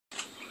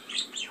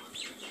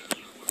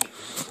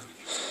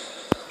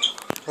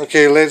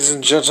Okay, ladies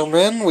and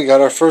gentlemen, we got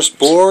our first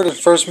board and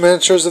first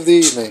miniatures of the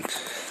evening.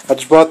 I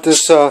just bought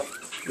this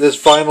this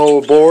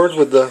vinyl board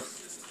with the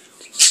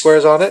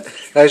squares on it.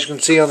 As you can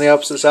see on the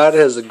opposite side, it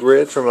has a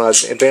grid from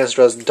Advanced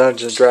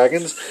Dungeons and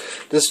Dragons.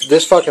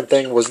 This fucking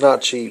thing was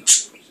not cheap.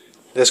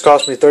 This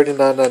cost me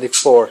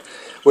 $39.94,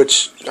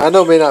 which I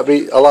know may not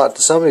be a lot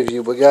to some of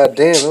you, but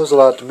goddamn, it was a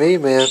lot to me,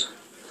 man.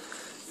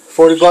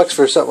 $40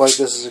 for something like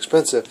this is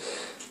expensive.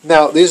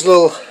 Now, these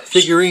little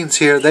figurines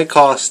here, they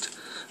cost.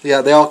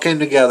 Yeah, they all came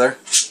together.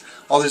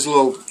 All these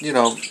little, you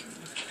know,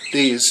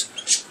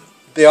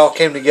 they all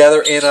came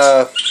together in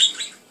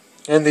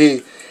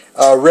the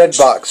red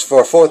box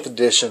for 4th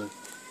edition.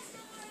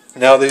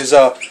 Now these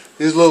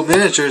little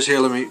miniatures here,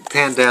 let me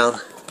pan down.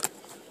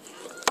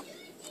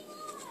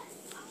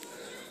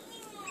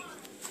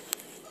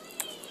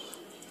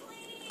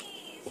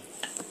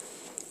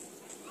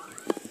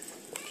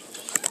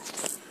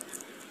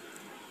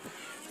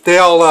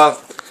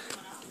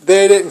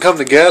 They didn't come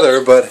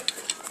together, but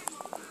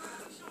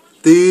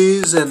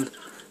these and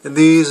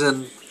these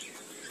and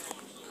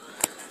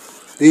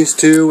these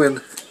two and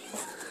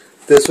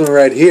this one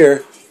right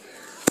here,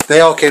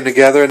 they all came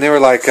together and they were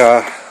like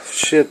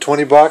shit,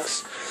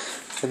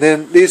 $20. And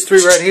then these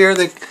three right here,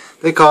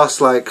 they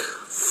cost like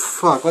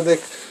fuck, what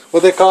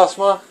they cost,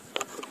 Ma?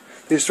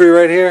 These three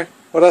right here,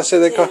 what did I say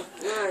they cost?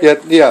 Yeah,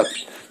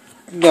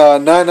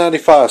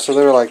 $9.95. So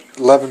they were like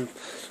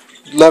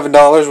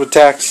 $11 with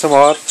tax some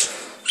odd.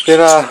 Then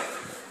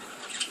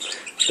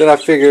I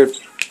figured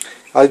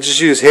I'd just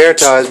use hair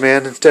ties,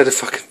 man, instead of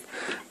fucking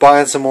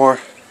buying some more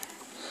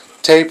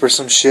tape or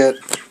some shit.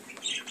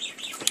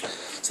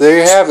 So there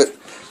you have it.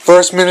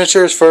 First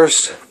miniatures,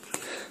 first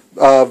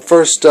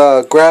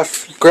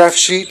graph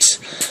sheets,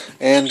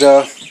 and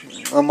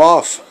I'm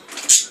off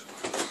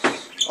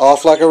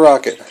like a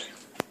rocket.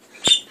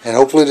 And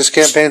hopefully this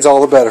campaign's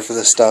all the better for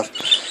this stuff.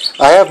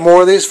 I have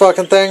more of these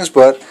fucking things,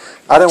 but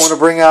I didn't want to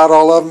bring out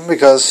all of them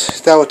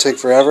because that would take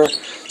forever.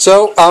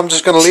 So I'm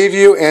just going to leave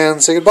you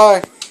and say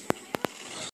goodbye.